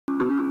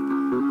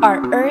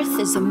Our Earth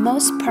is the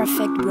most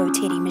perfect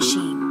rotating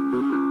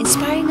machine,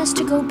 inspiring us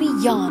to go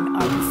beyond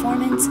our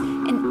performance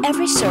in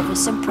every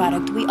service and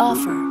product we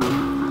offer.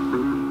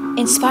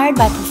 Inspired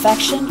by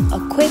perfection,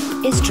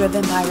 ACQUIP is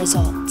driven by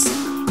results.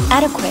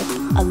 At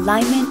ACQUIP,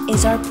 alignment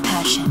is our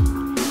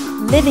passion.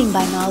 Living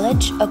by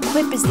knowledge,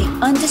 ACQUIP is the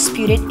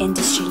undisputed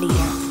industry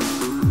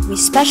leader. We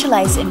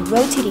specialize in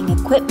rotating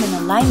equipment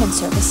alignment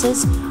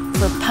services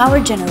for power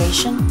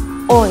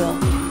generation, oil,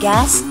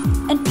 gas,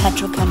 and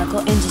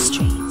petrochemical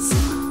industries.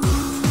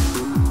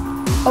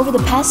 Over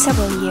the past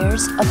several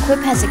years,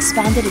 ACQUIP has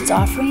expanded its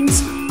offerings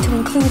to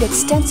include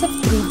extensive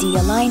 3D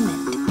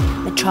alignment,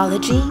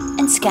 metrology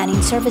and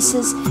scanning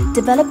services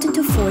developed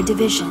into 4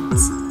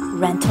 divisions: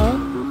 rental,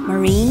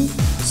 marine,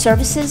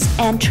 services,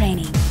 and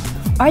training.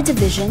 Our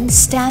divisions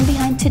stand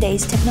behind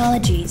today's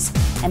technologies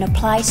and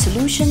apply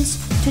solutions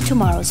to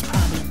tomorrow's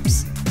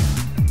problems.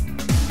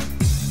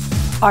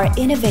 Our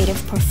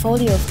innovative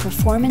portfolio of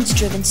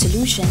performance-driven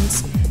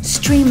solutions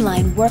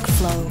streamline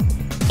workflow,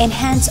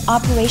 enhance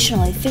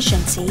operational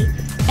efficiency,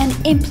 and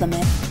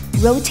implement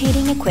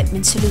rotating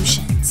equipment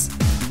solutions.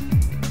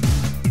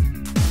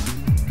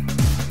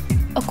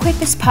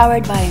 ACQUIP is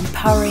powered by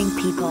empowering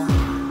people.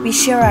 We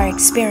share our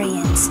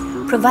experience,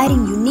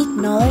 providing unique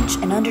knowledge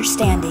and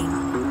understanding,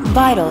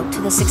 vital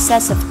to the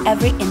success of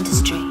every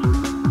industry.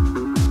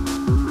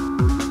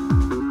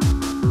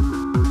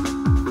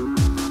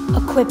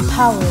 ACQUIP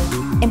Power,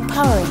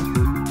 empowering